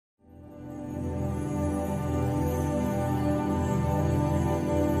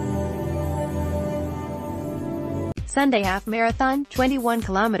Sunday half marathon, 21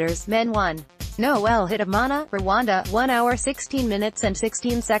 kilometers, men 1. Noel Hitimana, Rwanda, 1 hour 16 minutes and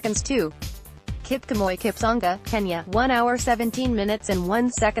 16 seconds 2. Kipkmoi Kipsanga, Kenya, 1 hour 17 minutes and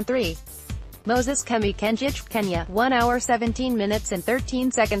 1 second 3. Moses Kemei Kengeitch, Kenya, 1 hour 17 minutes and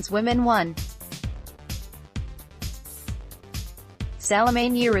 13 seconds women 1. Salome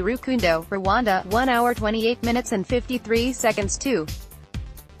Nyirarukundo, Rwanda, 1 hour 28 minutes and 53 seconds 2.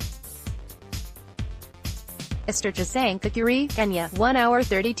 Esther Chesang Kakuri, Kenya, 1 hour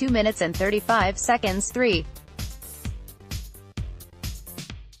 32 minutes and 35 seconds 3.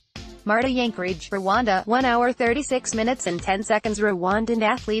 Marthe Yankurije, Rwanda, 1 hour 36 minutes and 10 seconds. Rwandan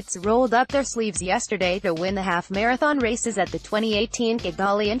athletes rolled up their sleeves yesterday to win the half-marathon races at the 2018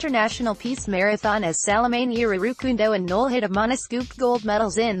 Kigali International Peace Marathon as Salome Nyirarukundo and Noel Hitimana scooped gold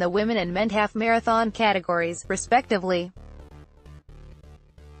medals in the women and men half-marathon categories, respectively.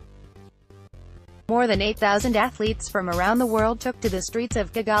 More than 8,000 athletes from around the world took to the streets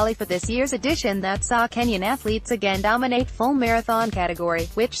of Kigali for this year's edition that saw Kenyan athletes again dominate full marathon category,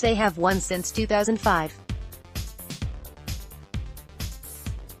 which they have won since 2005.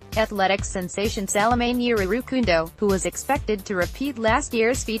 Athletics sensation Salome Nyirarukundo, who was expected to repeat last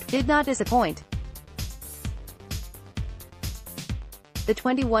year's feat, did not disappoint. The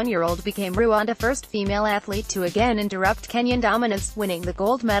 21-year-old became Rwanda's first female athlete to again interrupt Kenyan dominance, winning the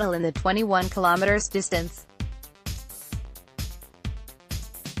gold medal in the 21 kilometers distance.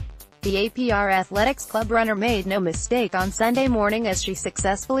 The APR Athletics Club runner made no mistake on Sunday morning as she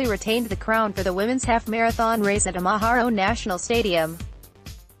successfully retained the crown for the women's half-marathon race at Amaharo National Stadium.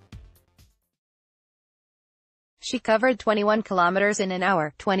 She covered 21 kilometers in an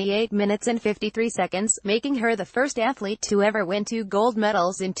hour, 28 minutes and 53 seconds, making her the first athlete to ever win 2 gold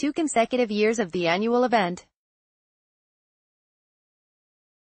medals in 2 consecutive years of the annual event.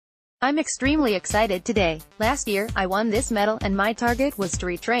 "I'm extremely excited today. Last year, I won this medal and my target was to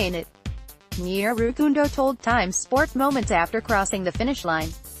retrain it," Nyirarukundo told Times Sport moments after crossing the finish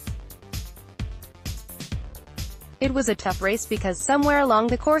line. "It was a tough race because somewhere along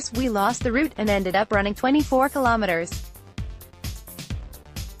the course we lost the route and ended up running 24 kilometers.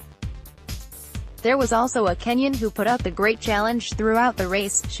 There was also a Kenyan who put up the great challenge throughout the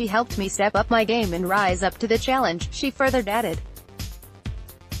race. She helped me step up my game and rise up to the challenge," she further added.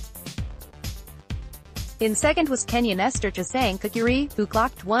 In second was Kenyan Esther Chesang Kakuri, who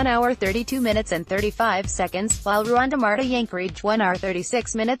clocked 1 hour 32 minutes and 35 seconds, while Rwanda Marthe Yankurije 1 hour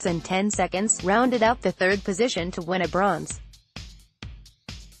 36 minutes and 10 seconds rounded out the third position to win a bronze.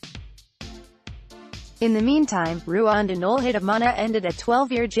 In the meantime, Rwanda Noel Hitimana ended a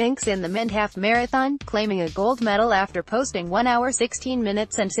 12-year jinx in the men's half-marathon, claiming a gold medal after posting 1 hour 16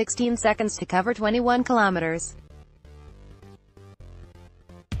 minutes and 16 seconds to cover 21 kilometers.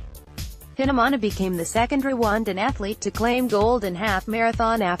 Hitimana became the second Rwandan athlete to claim gold in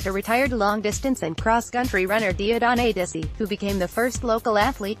half-marathon after retired long-distance and cross-country runner Dieudonné Dessy, who became the first local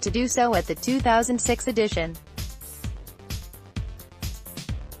athlete to do so at the 2006 edition.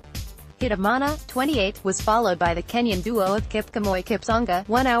 Hitimana, 28, was followed by the Kenyan duo of Kipkmoi Kipsanga,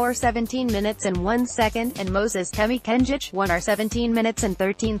 1 hour 17 minutes and 1 second, and Moses Kemei Kengeitch, 1 hour 17 minutes and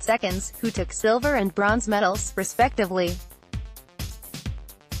 13 seconds, who took silver and bronze medals, respectively.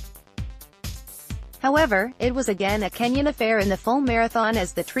 However, it was again a Kenyan affair in the full marathon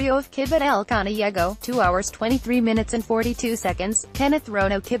as the trio of Kibet Elkanayego, 2 hours 23 minutes and 42 seconds, Kenneth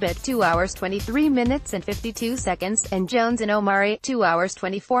Rono Kibet, 2 hours 23 minutes and 52 seconds, and Jones and Omari, 2 hours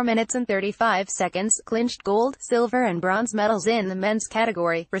 24 minutes and 35 seconds, clinched gold, silver and bronze medals in the men's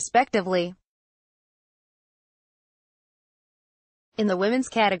category, respectively. In the women's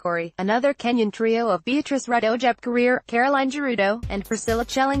category, another Kenyan trio of Beatrice Ruto-Jepkorir, Caroline Gerudo, and Priscilla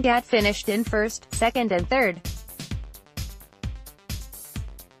Chelangat finished in first, second and third.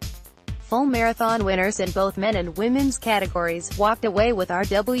 Full marathon winners in both men and women's categories walked away with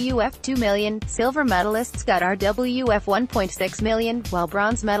RWF 2 million, silver medalists got RWF 1.6 million, while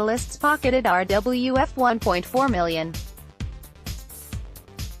bronze medalists pocketed RWF 1.4 million.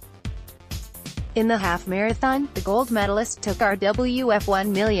 In the half-marathon, the gold medalist took RWF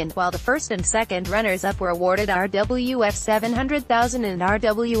 1 million, while the first and second runners-up were awarded RWF 700,000 and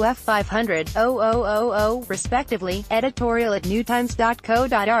RWF 500,000, respectively. Editorial at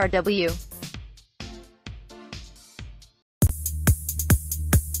newtimes.co.rw.